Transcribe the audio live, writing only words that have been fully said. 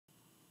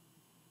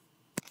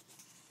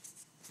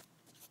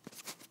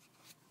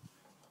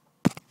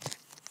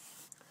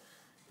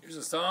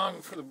Here's a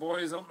song for the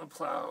boys out in the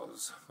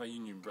plows, my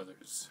Union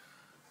brothers.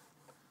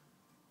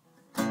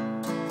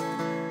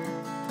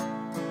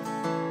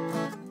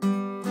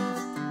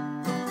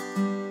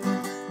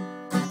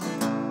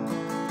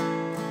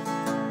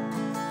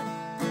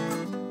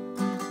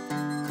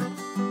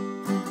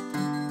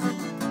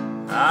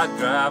 I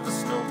drive a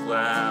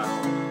snowplow,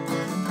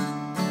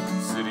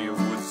 city of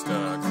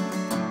Woodstock,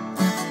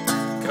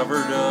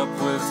 covered up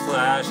with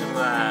flashing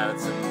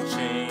lights and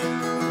chains.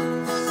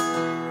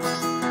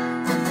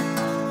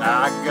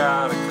 I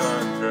got a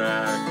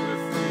contract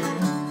with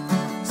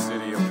the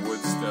city of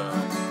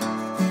Woodstock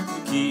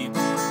to keep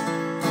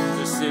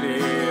the city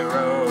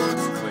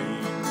roads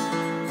clean.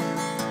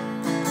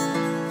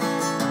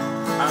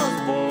 I was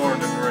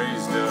born and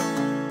raised up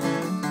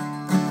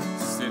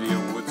city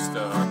of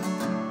Woodstock.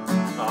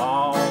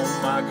 All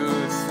my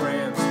good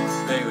friends,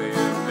 they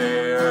live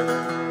there.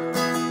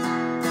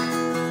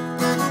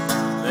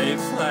 They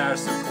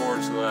flash their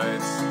porch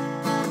lights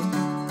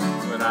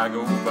when I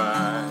go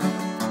by.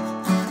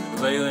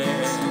 Lately,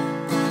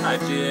 I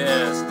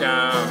just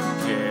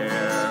don't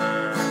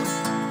care.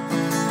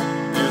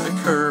 There's a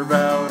curve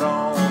out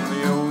on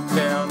the old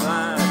town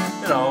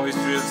line. It always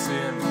drifts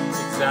in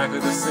exactly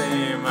the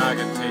same. I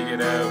can take it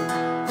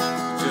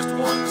out just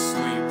one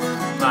sweep.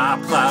 My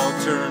plow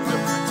turned a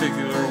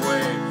particular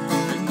way.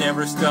 It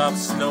never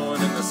stops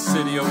snowing in the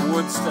city of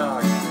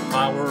Woodstock.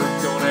 My work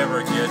don't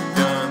ever get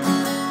done.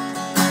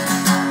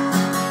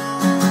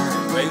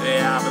 Lately,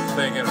 I've been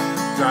thinking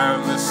of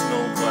driving this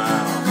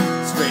snowplow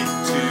straight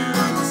to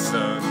the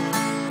sun.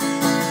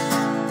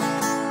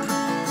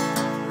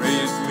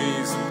 Raised me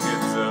some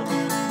kids up,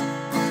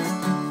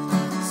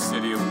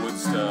 city of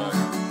Woodstock.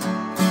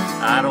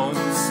 I don't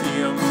see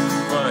them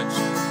much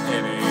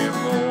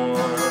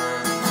anymore.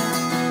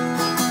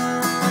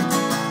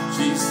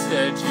 She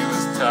said she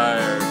was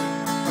tired,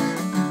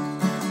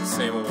 the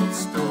same old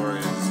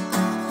stories.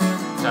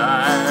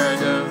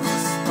 Tired of the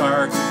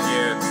sparks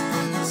against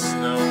the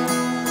snow.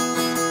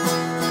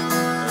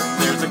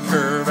 And there's a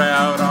curve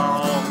out on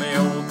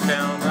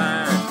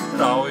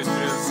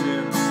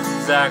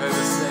exactly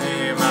the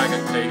same. I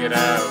can take it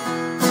out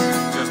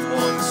just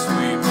one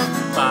sweep.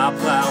 My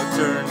plow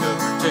turned a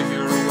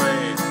particular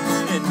way.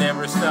 It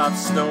never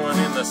stops snowing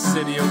in the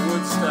city of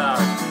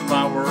Woodstock.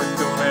 My work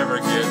don't ever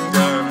get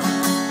done.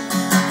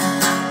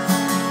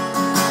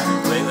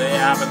 Lately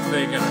I've been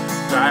thinking of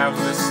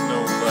driving this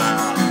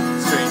snowplow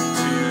straight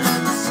to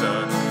the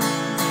sun.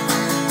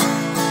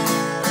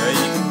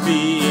 You can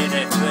be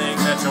anything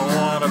that you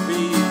want to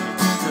be.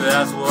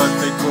 That's what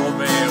they told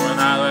me when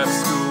I left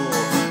school.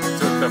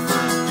 The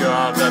first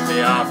job that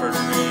they offered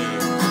me.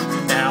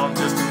 Now I'm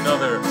just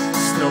another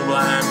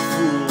snowblind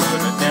fool,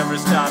 and it never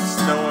stops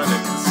snowing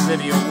in the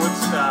city of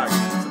Woodstock,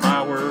 so my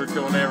work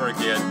don't ever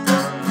get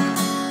done.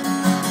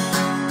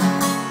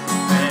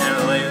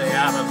 And lately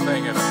I've been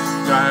thinking of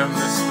driving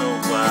this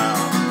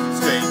snowplow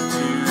straight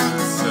to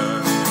the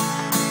sun.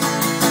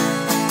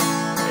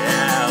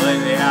 Yeah,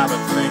 lately I've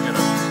been thinking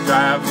of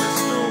driving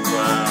this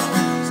snowplow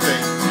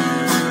straight to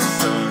the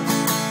sun.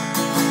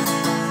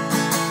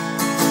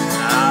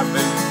 I've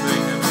been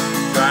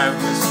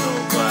driving the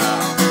snowplow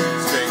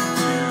straight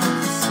to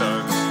the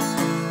sun.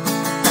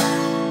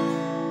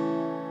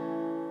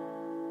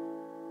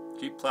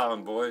 Keep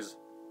plowing, boys.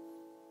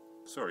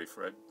 Sorry,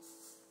 Fred.